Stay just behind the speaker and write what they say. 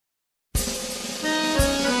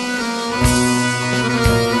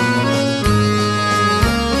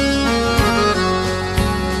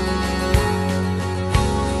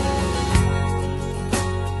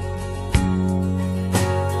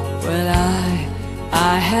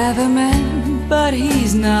I have a man, but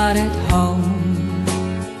he's not at home.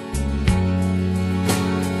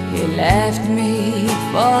 He left me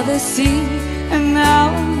for the sea, and now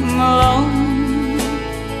I'm alone.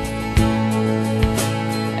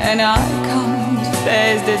 And I can't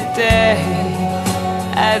face the day.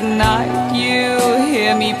 At night you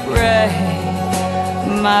hear me pray.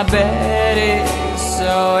 My bed is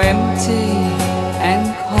so empty and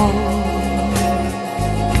cold.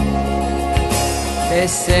 They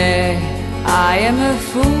say I am a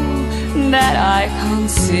fool that I can't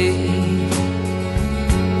see.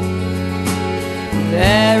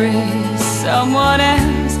 There is someone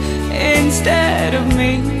else instead of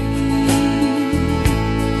me.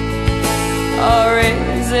 Or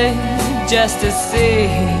is it just a sea,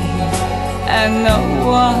 and no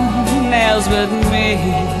one else but me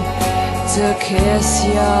to kiss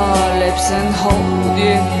your lips and hold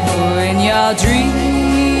you in your dreams?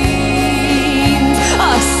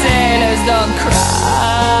 Oh, sailors don't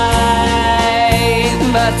cry,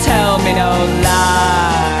 but tell me no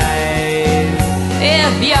lies.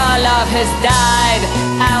 If your love has died,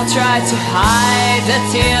 I'll try to hide the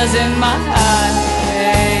tears in my eyes.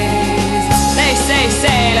 They say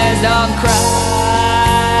sailors don't cry,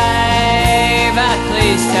 but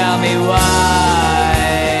please tell me why.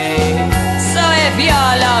 So if your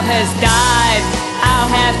love has died,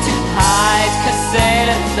 I'll have to hide, 'cause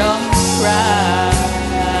sailors don't cry.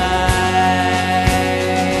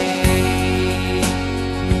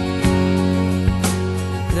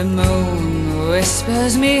 The moon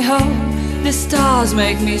whispers me hope, the stars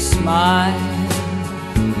make me smile.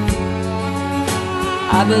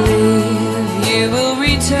 I believe you will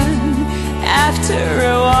return after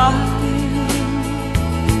a while,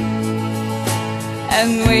 and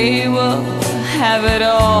we will have it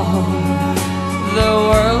all. The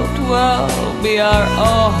world will be our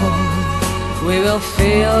own. We will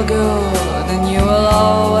feel good, and you will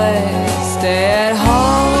always stay at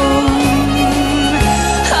home.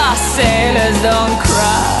 Ah, sailors don't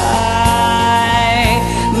cry,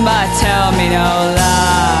 but tell me no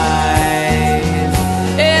lies.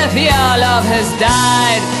 If your love has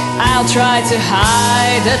died, I'll try to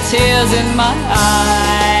hide the tears in my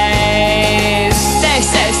eyes. They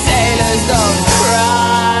say sailors don't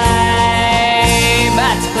cry,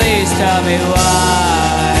 but please tell me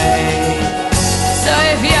why. So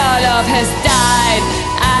if your love has died,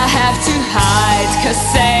 I have to hide, 'cause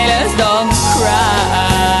sailors don't